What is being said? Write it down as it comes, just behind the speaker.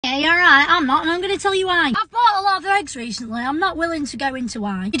Okay, alright, I'm not, and I'm going to tell you why. I've bought a lot of eggs recently. I'm not willing to go into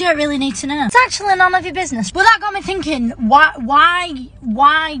why. You don't really need to know. It's actually none of your business. But that got me thinking,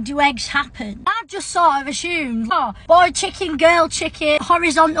 why do eggs happen? I've just sort of assumed, oh, boy chicken, girl chicken,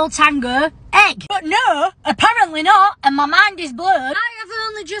 horizontal tango, egg. But no, apparently not, and my mind is blurred. I have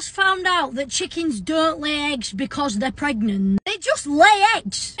only just found out that chickens don't lay eggs because they're pregnant. They just lay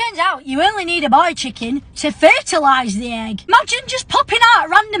eggs. Turns out you only need a boy chicken to fertilise the egg. Imagine just popping out a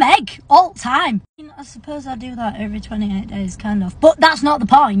random egg all the time. I suppose I do that every 28 days, kind of. But that's not the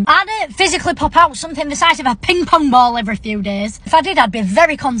point. I don't physically pop out something the size of a ping pong ball every few days. If I did, I'd be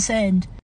very concerned.